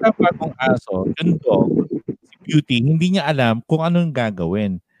 Dahil meron kang bagong aso, yung dog, si Beauty, hindi niya alam kung anong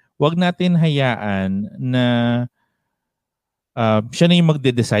gagawin. Huwag natin hayaan na siya na yung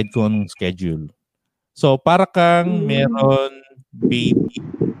magde-decide kung anong schedule. So, para kang meron baby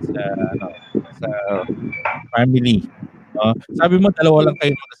sa, sa family. No? Sabi mo, dalawa lang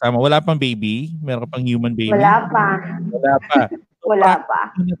kayo magkasama. Wala pang baby? Meron ka pang human baby? Wala pa. Wala pa. So, Wala practice pa.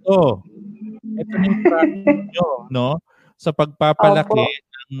 nyo na to. Ito na yung practice nyo, no? Sa pagpapalaki Opo.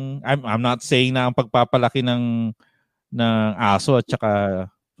 ng, I'm not saying na ang pagpapalaki ng aso at saka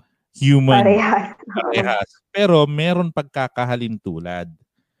human Parehas. parehas. Pero meron pagkakahalin tulad.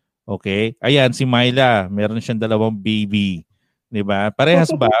 Okay? Ayan, si Myla, meron siyang 2 baby. 'Di ba?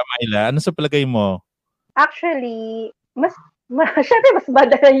 Parehas ba, Myla? Ano sa palagay mo? Actually, syempre mas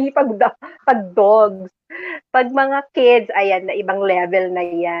madali pag dogs. Pag mga kids, ayan, na ibang level na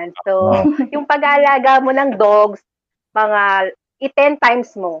yan. So, Oh, yung pag-aalaga mo ng dogs, mga 10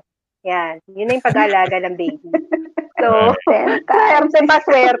 times mo. Yan. Yun na yung pag-aalaga ng baby. So, swerte pa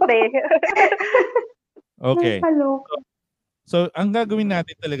swerte. okay. So, ang gagawin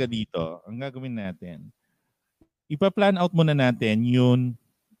natin talaga dito, ipa-plan out muna natin yung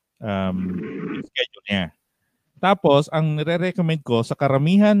schedule niya. Tapos, ang nire-recommend ko sa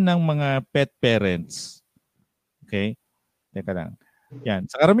karamihan ng mga pet parents, okay? Teka lang. Yan.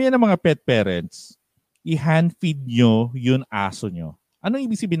 Sa karamihan ng mga pet parents, i-hand feed nyo yung aso nyo. Ano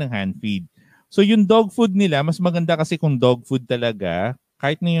ibig sabihin ng hand feed? So, yung dog food nila, mas maganda kasi kung dog food talaga,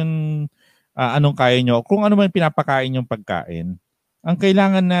 kahit na yung anong kaya nyo, kung ano man pinapakain yung pagkain, ang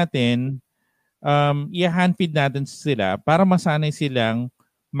kailangan natin, i-hand feed natin sila para masanay silang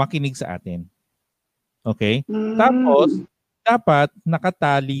makinig sa atin. Okay? Tapos, dapat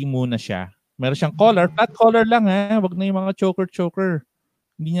nakatali muna siya. Meron siyang collar. Flat collar lang ha. Wag na yung mga choker-choker.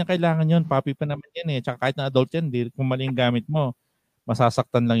 Hindi niya kailangan yun. Puppy pa naman yan eh. Tsaka kahit na adult yan, kung mali yung gamit mo,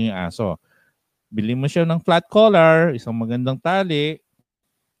 masasaktan lang yung aso. Bili mo siya ng flat collar, isang magandang tali.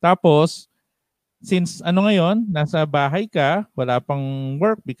 Tapos, since ngayon, nasa bahay ka, wala pang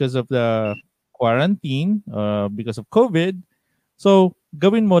work because of the quarantine, because of COVID, so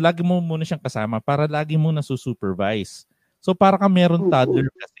gawin mo, lagi mo muna siyang kasama para lagi mo nasusupervise. So para ka meron toddler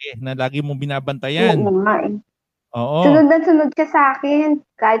kasi na lagi mo binabantayan. Oo nga eh. Oo. Sunod na sunod siya sa akin.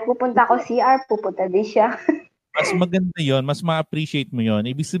 Kahit pupunta ako CR, pupunta din siya. Mas maganda yon, mas ma-appreciate mo yon.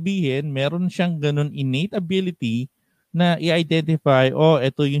 Ibig sabihin, meron siyang ganun innate ability na i-identify,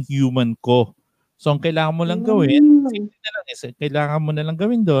 ito yung human ko. So ang kailangan mo lang gawin, simple na lang kailangan mo na lang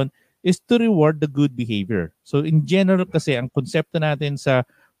gawin doon is to reward the good behavior. So in general kasi, ang konsepto natin sa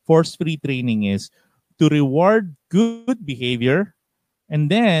force-free training is to reward good behavior and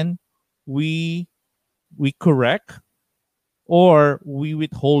then we correct or we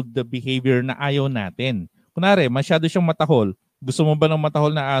withhold the behavior na ayaw natin. Kunwari, masyado siyang matahol. Gusto mo ba ng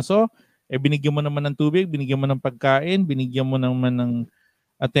matahol na aso? Binigyan mo naman ng tubig, binigyan mo ng pagkain, binigyan mo naman ng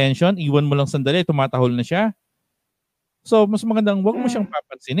attention, iwan mo lang sandali, tumatahol na siya. So, mas magandang wag mo siyang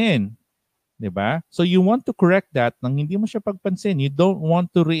papansinin. 'Di ba? So, you want to correct that nang hindi mo siya pagpansin. You don't want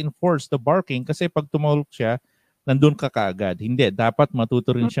to reinforce the barking kasi pag tumahol siya, nandun ka kaagad. Hindi, dapat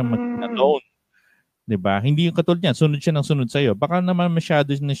matuto rin siya mag-alone. 'Di ba? Hindi yung katulad niyan, sunod siya ng sunod sa iyo. Baka naman masyado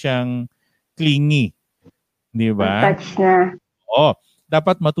na siyang clingy. 'Di ba? Touch na. Oo.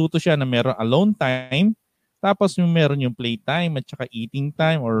 Dapat matuto siya na meron alone time Tapos yung meron yung playtime at saka eating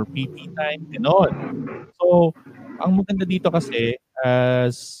time or PP time, gano'n. So, ang maganda dito kasi,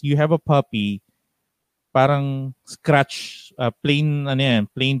 as you have a puppy, parang scratch, plain ano yan,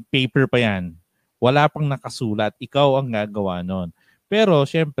 plain paper pa yan. Wala pang nakasulat, ikaw ang gagawa nun. Pero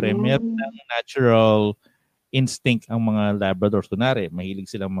syempre, meron ng natural instinct ang mga Labradors. Kunwari, mahilig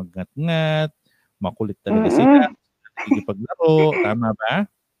silang magngat-ngat, makulit talaga sila, nakikipaglaro, tama ba?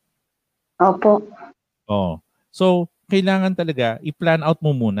 Opo. Oh. So, kailangan talaga i-plan out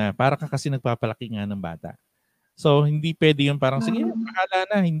mo muna para ka kasi nagpapalaki nga ng bata. So, hindi pwede yung parang, sige, bahala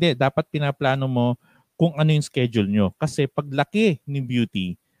na. Hindi. Dapat pinaplano mo kung ano yung schedule nyo. Kasi paglaki ni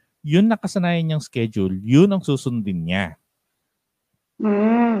Beauty, yun nakasanayan niyang schedule, yun ang susundin niya.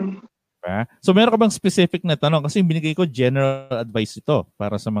 Diba? So, meron ka bang specific na tanong? Kasi binigay ko general advice ito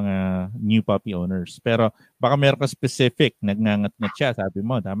para sa mga new puppy owners. Pero baka meron ka specific, nagngangat-ngat siya, sabi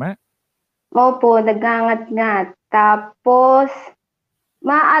mo, tama? Opo, nagngangat-ngat. Tapos,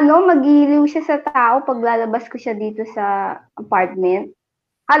 magiliw siya sa tao pag lalabas ko siya dito sa apartment.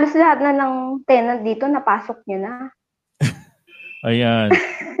 Halos lahat na ng tenant dito, napasok niya na. Ayan.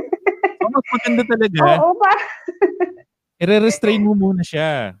 So, mas maganda talaga. Oo ba? I-restrain mo muna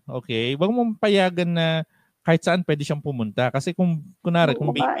siya. Okay? Huwag mong payagan na kahit saan pwede siyang pumunta. Kasi kung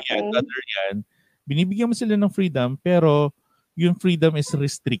baby yan, toddler yan, binibigyan mo sila ng freedom, pero yung freedom is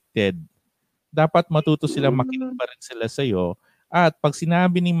restricted. Dapat matuto sila, makinig pa rin sila sa'yo. At pag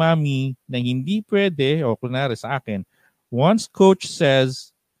sinabi ni mommy na hindi pwede, o kunwari sa akin, once coach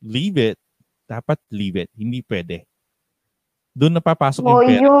says, leave it, dapat leave it. Hindi pwede. Doon napapasok yung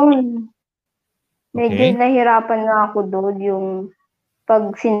parent. Yun. Medyo nahirapan na ako doon yung pag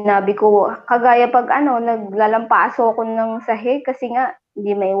sinabi ko, kagaya pag naglalampaso ako ng sahig kasi nga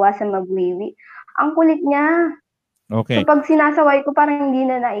hindi maiwasan magwiwi. Ang kulit niya. Okay. So pag sinasaway ko parang hindi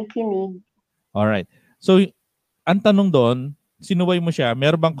na naikinig. Alright. So, ang tanong doon, sinuway mo siya,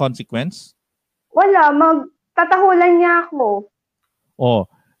 meron bang consequence? Wala, tatahulan niya ako. Oh.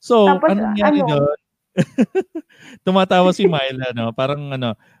 So, tapos, anong nangyari doon? Tumatawa si Myla, no? Parang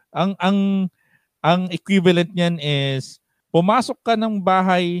ang equivalent niyan is pumasok ka ng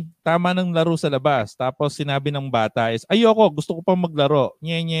bahay, tama ng laro sa labas. Tapos sinabi ng bata is, ayoko, gusto ko pang maglaro.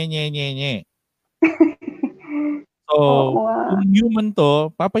 Nye. So, kung human to,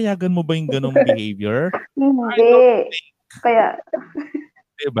 papayagan mo ba yung ganong behavior? Hindi. Kaya,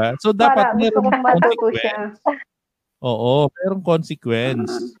 diba? So, dapat meron consequence. Oo, merong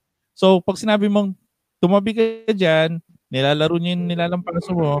consequence. So, pag sinabi mong tumabi ka dyan, nilalaro niya yung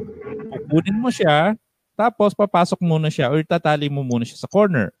nilalampaso mo, kukunin mo siya, tapos papasok muna siya or tatali mo muna siya sa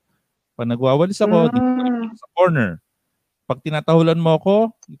corner. Pag nagwawalis ako, dito na sa corner. Pag tinatahulan mo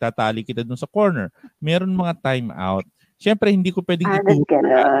ako, itatali kita dun sa corner. Meron mga time out. Siyempre, hindi ko pwedeng ituro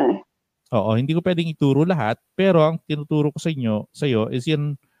lahat. Oo, hindi ko pwedeng ituro lahat, pero ang tinuturo ko sa iyo is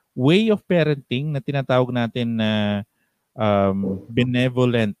yung way of parenting na tinatawag natin na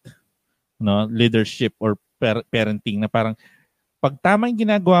benevolent leadership or parenting na parang pag tama yung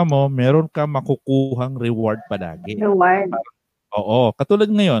ginagawa mo, meron ka makukuhang reward palagi. Reward? Oo. Katulad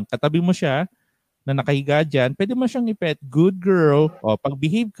ngayon, katabi mo siya na nakahiga dyan, pwede mo siyang ipet, good girl, o pag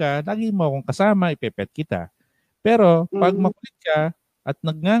behave ka, lagi mo akong kasama, ipepet kita. Pero pag makulit ka at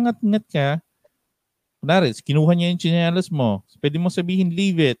nagngangat-ngat ka, kunwari, kinuha niya yung tsinelas mo, pwede mo sabihin,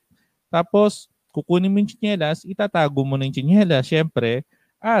 leave it. Tapos, kukunin mo yung tsinelas, itatago mo na yung tsinelas, syempre,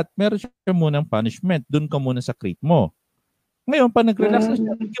 at meron siya munang punishment. Doon ka muna sa crate mo. Ngayon, pag nag-relax na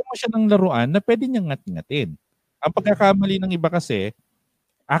siya, bigyan mo siya ng laruan na pwede niyang ngat-ngatin. Ang pagkakamali ng iba kasi,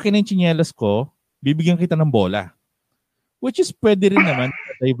 akin na yung tsinelas ko, bibigyan kita ng bola. Which is pwede rin naman,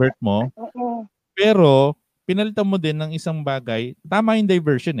 divert mo. Pero, pinalitan mo din ng isang bagay, tama yung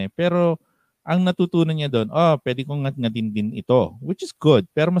diversion pero ang natutunan niya doon, pwede kong ngat-ngatin din ito. Which is good.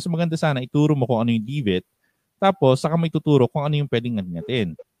 Pero mas maganda sana, ituro mo kung ano yung leave it. Tapos, saka may tuturo kung ano yung pwedeng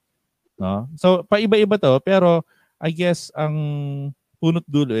ngat-ngatin. No? So, paiba-iba to, pero I guess ang punot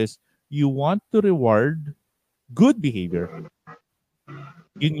dulo is you want to reward good behavior.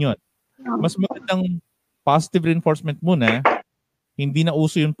 Yun. Mas magandang positive reinforcement muna. Hindi na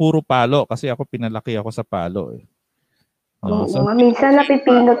uso yung puro palo kasi ako pinalaki ako sa palo. No? So, minsan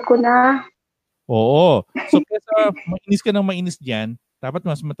napipinot ko na. Oo. So, kesa mainis ka ng mainis dyan, dapat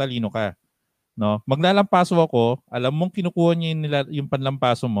mas matalino ka. No? Maglalampaso ako, alam mong kinukuha niya yung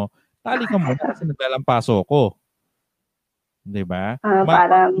panlampaso mo, tali ka muna kasi naglalampaso ako. Diba?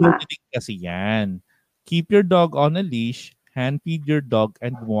 Din kasi yan. Keep your dog on a leash, hand feed your dog,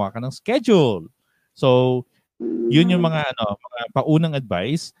 and gumawa ka ng schedule. So, yun yung mga paunang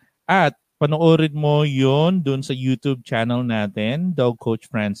advice. At panoorin mo yun dun sa YouTube channel natin, Dog Coach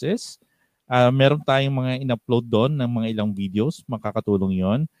Francis. Meron tayong mga in-upload doon ng mga ilang videos. Makakatulong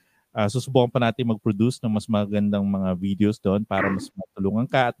yon. Susubukan pa natin mag-produce ng mas magandang mga videos doon para mas matulungan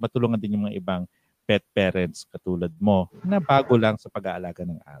ka at matulungan din yung mga ibang pet parents katulad mo na bago lang sa pag-aalaga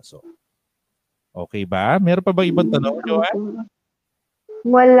ng aso. Okay ba? Meron pa ba ibang tanong, Joanne?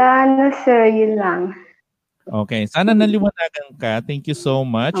 Wala na, sir. Yun lang. Okay. Sana naliwanagan ka. Thank you so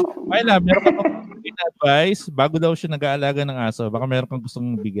much. Myla, meron ka bang advice bago daw siya nag-aalaga ng aso? Baka meron kang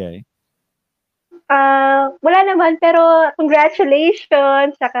gustong bigay. Wala naman, pero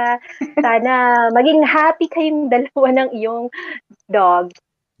congratulations. Saka sana maging happy kayong dalawa ng iyong dog.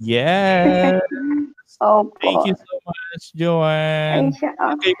 Yes. Opo. Thank you so much, Joanne.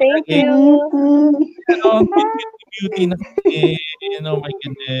 Thank you. Ang beauty na oh my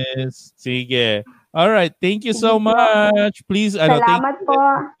goodness. Sige. All right. Thank you so much. Please, Salamat po.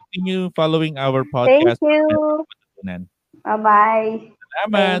 Continue following our podcast. Thank you. Bye-bye.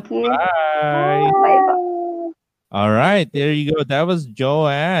 Salamat. Thank you. Bye. Bye-bye. All right. There you go. That was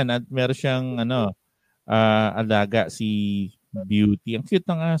Joanne. At meron siyang alaga si Beauty. Ang cute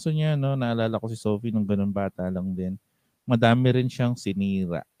ng aso niya, no? Naalala ko si Sophie nung ganun bata lang din. Madami rin siyang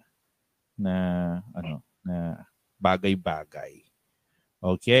sinira na na bagay-bagay.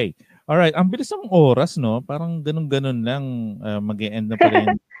 Okay. All right. Ang bilis ng oras, no? Parang ganun-ganun lang mag-e-end na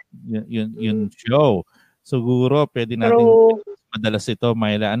pala yung show. Siguro pwede natin madalas ito,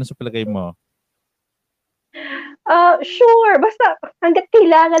 Myla. Ano sa palagay mo? Sure. Basta hanggat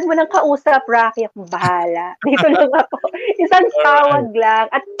kailangan mo ng kausap, Rocky, akong bahala. Dito lang ako. Isang tawag lang.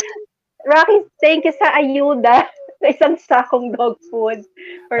 At Rocky, thank you sa ayuda sa isang sakong dog food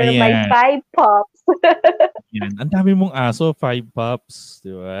for my 5 pups. Yan. Ang dami mong aso, 5 pups.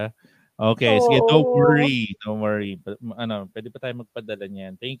 Di ba? Okay. Sige, don't worry. Pwede pa tayo magpadala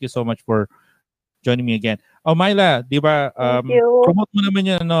niyan. Thank you so much for joining me again. Oh, Myla, di ba, promote mo naman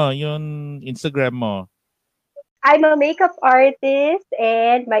yung Instagram mo. I'm a makeup artist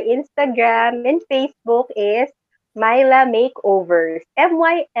and my Instagram and Facebook is Myla Makeovers.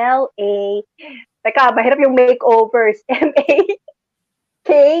 M-Y-L-A. Teka, mahirap yung makeovers.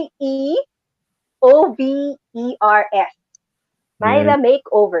 M-A-K-E-O-V-E-R-S. Myla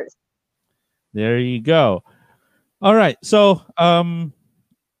Makeovers. There you go. All right. So,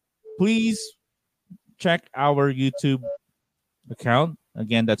 please check our YouTube account.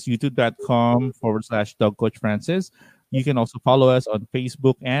 Again, that's youtube.com/DogCoachFrancis. You can also follow us on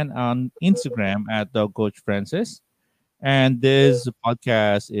Facebook and on Instagram at DogCoachFrancis. And this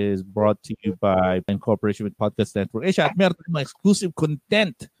podcast is brought to you by in cooperation with Podcast Network Asia. At meron tayong mga exclusive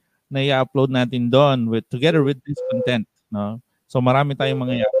content na i-upload natin doon together with this content. No? So marami tayong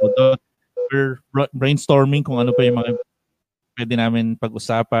mga i-upload doon. We're brainstorming kung ano pa yung mga pwede namin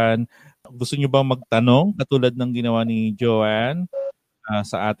pag-usapan. Gusto nyo ba magtanong katulad ng ginawa ni Joanne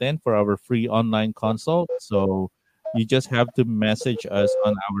sa atin for our free online consult? So you just have to message us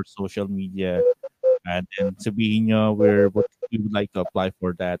on our social media and then sabihin nyo we would like to apply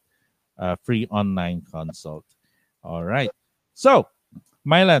for that free online consult. All right. So,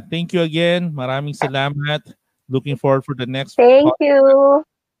 Myla, thank you again. Maraming salamat. Looking forward for the next Thank you.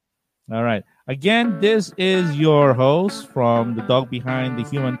 All right. Again, this is your host from the Dog Behind the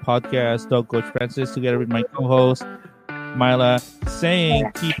Human podcast, Dog Coach Francis, together with my co-host, Myla,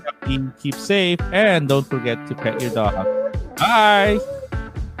 saying keep healthy, keep safe, and don't forget to pet your dog. Bye!